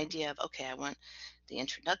have an idea of, okay, I want the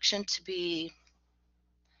introduction to be,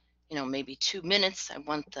 maybe 2 minutes. I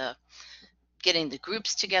want getting the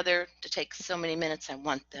groups together to take so many minutes. I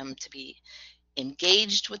want them to be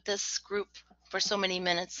engaged with this group for so many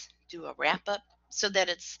minutes, do a wrap up so that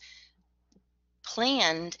it's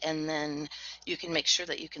planned, and then you can make sure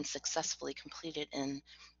that you can successfully complete it in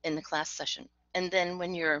the class session. And then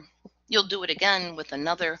when you'll do it again with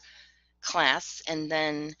another class, and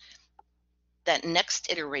then that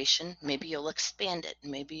next iteration, maybe you'll expand it,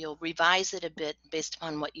 maybe you'll revise it a bit based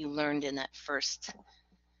upon what you learned in that first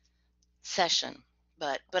session.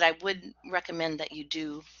 But I would recommend that you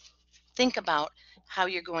do think about how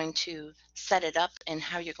you're going to set it up and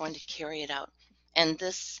how you're going to carry it out. And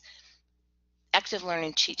this active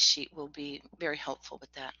learning cheat sheet will be very helpful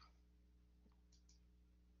with that.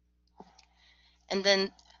 And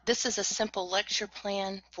then this is a simple lecture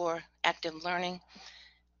plan for active learning.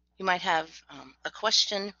 You might have a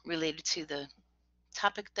question related to the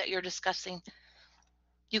topic that you're discussing.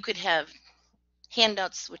 You could have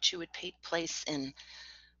handouts which you would place in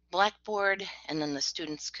Blackboard, and then the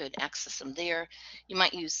students could access them there. You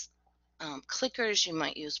might use clickers, you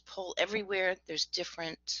might use Poll Everywhere. There's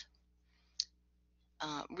different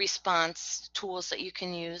response tools that you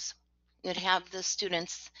can use. You'd have the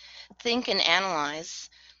students think and analyze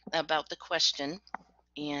about the question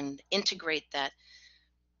and integrate that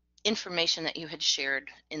information that you had shared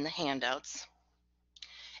in the handouts,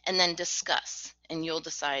 and then discuss. And you'll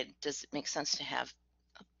decide, does it make sense to have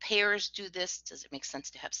pairs do this? Does it make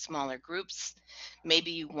sense to have smaller groups?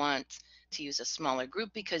 Maybe you want to use a smaller group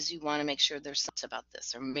because you want to make sure there's something about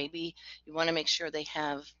this, or maybe you want to make sure they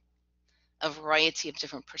have a variety of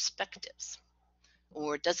different perspectives.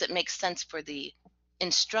 Or does it make sense for the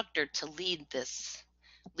instructor to lead this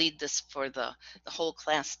for the whole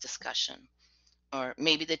class discussion? Or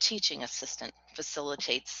maybe the teaching assistant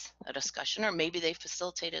facilitates a discussion, or maybe they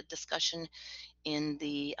facilitate a discussion in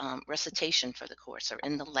the recitation for the course or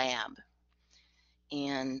in the lab.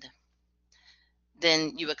 And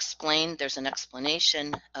then you explain, there's an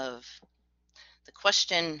explanation of the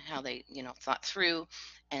question, how they thought through,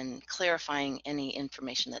 and clarifying any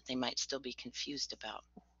information that they might still be confused about.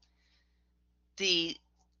 The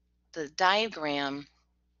diagram,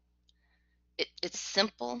 it's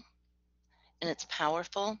simple and it's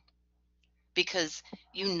powerful, because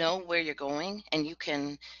you know where you're going, and you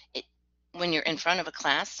can, when you're in front of a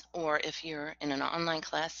class, or if you're in an online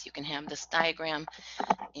class, you can have this diagram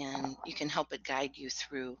and you can help it guide you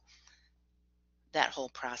through that whole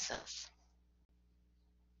process.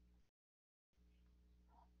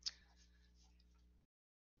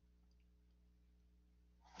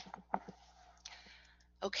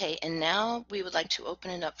 Okay, and now we would like to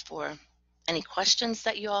open it up for any questions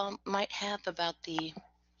that you all might have about the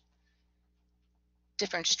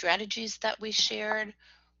different strategies that we shared,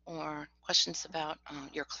 or questions about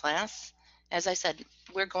your class. As I said,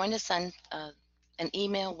 we're going to send an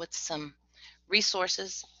email with some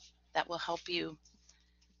resources that will help you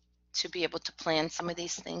to be able to plan some of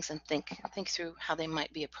these things and think through how they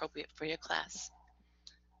might be appropriate for your class.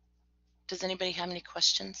 Does anybody have any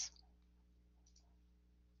questions?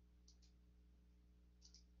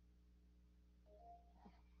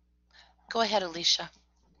 Go ahead, Alicia.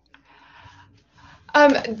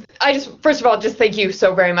 I just, first of all, just thank you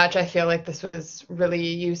so very much. I feel like this was really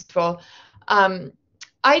useful.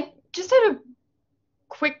 I just had a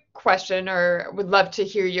quick question, or would love to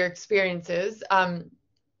hear your experiences.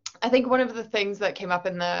 I think one of the things that came up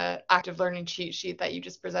in the active learning cheat sheet that you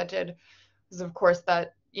just presented was, of course,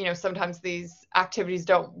 that, you know, sometimes these activities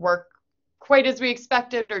don't work quite as we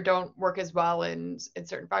expected, or don't work as well in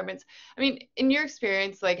certain environments. I mean, in your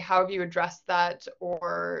experience, like, how have you addressed that?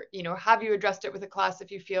 Or, you know, have you addressed it with a class if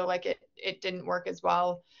you feel like it didn't work as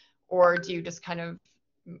well? Or do you just kind of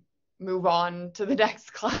move on to the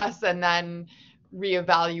next class and then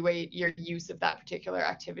reevaluate your use of that particular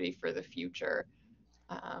activity for the future?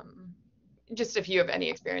 Just if you have any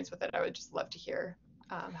experience with it, I would just love to hear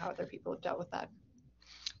how other people have dealt with that.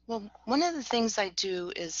 Well, one of the things I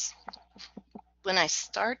do is when I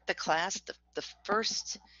start the class, the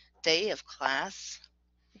first day of class,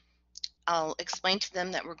 I'll explain to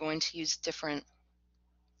them that we're going to use different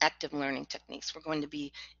active learning techniques. We're going to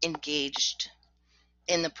be engaged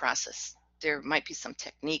in the process. There might be some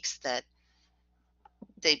techniques that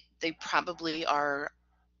they probably are,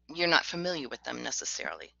 you're not familiar with them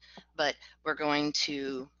necessarily, but we're going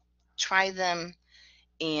to try them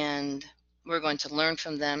and we're going to learn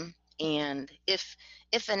from them. And if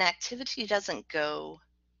an activity doesn't go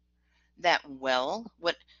that well,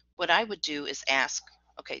 what I would do is ask,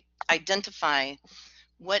 okay, identify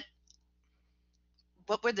what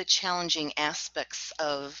were the challenging aspects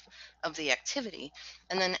of the activity,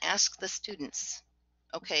 and then ask the students,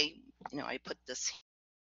 okay, you know, I put this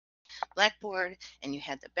Blackboard and you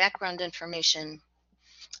had the background information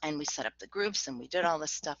and we set up the groups and we did all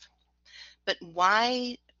this stuff, but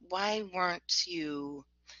why weren't you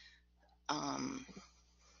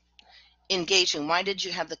engaging? Why did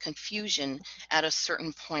you have the confusion at a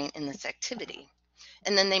certain point in this activity?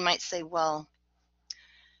 And then they might say, well,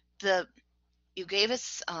 you gave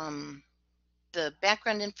us the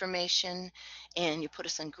background information and you put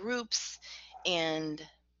us in groups,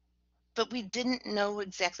 but we didn't know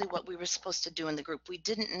exactly what we were supposed to do in the group. We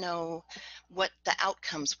didn't know what the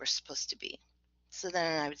outcomes were supposed to be. So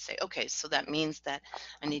then I would say, okay, so that means that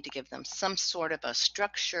I need to give them some sort of a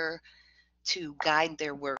structure to guide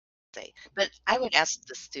their work. But I would ask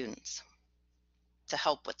the students to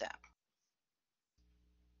help with that.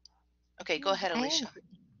 Okay, go ahead, Alicia.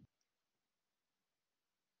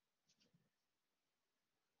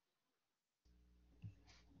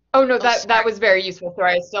 Oh no, that was very useful.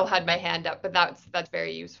 Sorry, I still had my hand up, but that's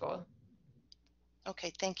very useful.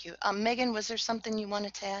 Okay, thank you. Megan, was there something you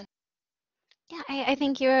wanted to add? Yeah, I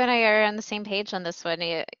think you and I are on the same page on this one.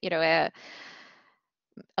 You know,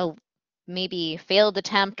 a maybe failed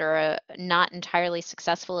attempt or a not entirely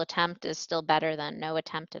successful attempt is still better than no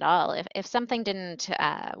attempt at all. If something didn't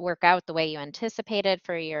work out the way you anticipated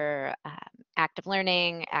for your active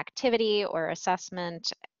learning activity or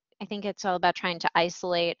assessment, I think it's all about trying to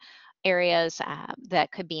isolate areas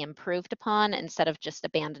that could be improved upon instead of just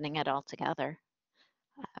abandoning it altogether.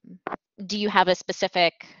 Do you have a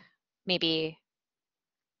specific maybe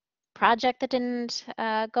project that didn't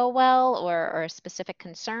go well, or a specific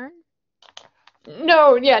concern?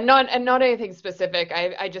 No, yeah, not anything specific.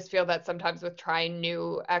 I just feel that sometimes with trying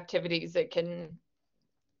new activities, it can,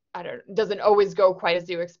 doesn't always go quite as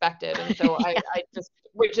you expected. And so I just,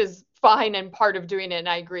 which is fine and part of doing it. And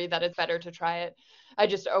I agree that it's better to try it. I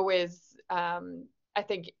just always, I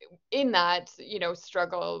think in that, you know,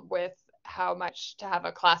 struggle with how much to have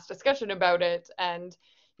a class discussion about it, and,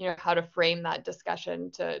 you know, how to frame that discussion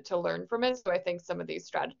to learn from it. So I think some of these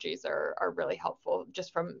strategies are really helpful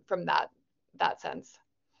just from that sense.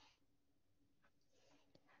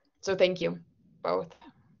 So thank you both.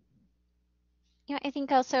 Yeah, I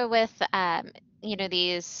think also with you know,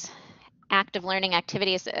 these active learning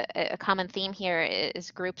activities, a common theme here is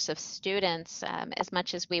groups of students. As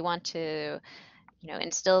much as we want to,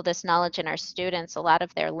 instill this knowledge in our students, a lot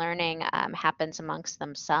of their learning happens amongst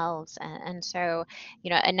themselves. And so,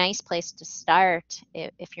 a nice place to start,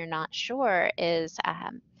 if you're not sure, is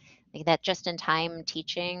like that just-in-time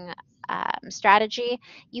teaching strategy.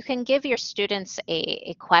 You can give your students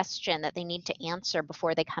a question that they need to answer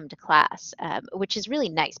before they come to class, which is really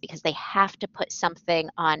nice because they have to put something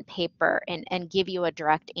on paper and give you a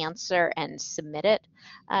direct answer and submit it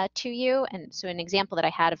to you. And so an example that I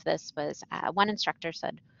had of this was one instructor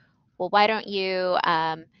said, well, why don't you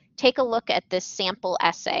take a look at this sample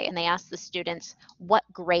essay? And they asked the students, what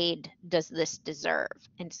grade does this deserve?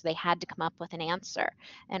 And so they had to come up with an answer.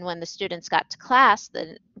 And when the students got to class,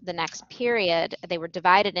 the next period, they were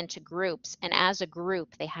divided into groups. And as a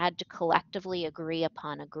group, they had to collectively agree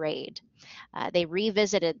upon a grade. They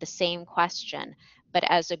revisited the same question, but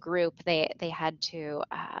as a group, they had to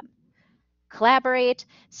collaborate.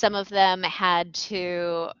 Some of them had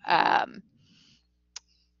to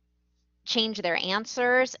change their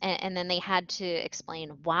answers, and then they had to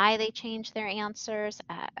explain why they changed their answers.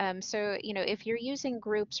 So, if you're using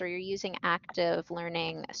groups or you're using active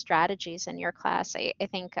learning strategies in your class, I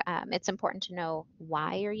think it's important to know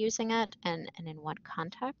why you're using it and in what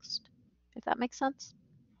context, if that makes sense.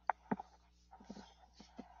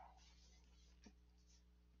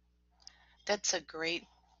 That's a great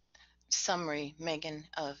summary, Megan,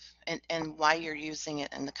 of and why you're using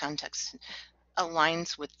it in the context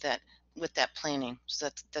aligns with that planning. So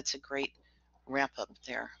that's a great wrap up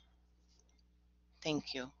there.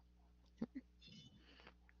 Thank you.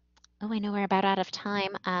 Oh, I know we're about out of time.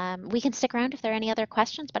 We can stick around if there are any other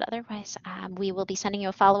questions, but otherwise, we will be sending you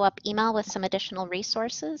a follow-up email with some additional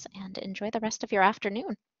resources, and enjoy the rest of your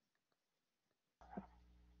afternoon.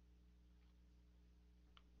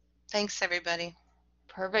 Thanks, everybody.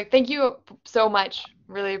 Perfect. Thank you so much.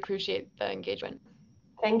 Really appreciate the engagement.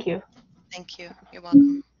 Thank you. Thank you. You're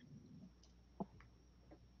welcome.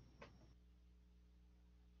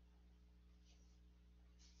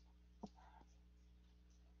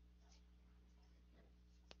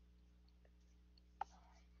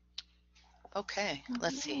 Okay,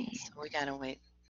 let's see. So we gotta wait.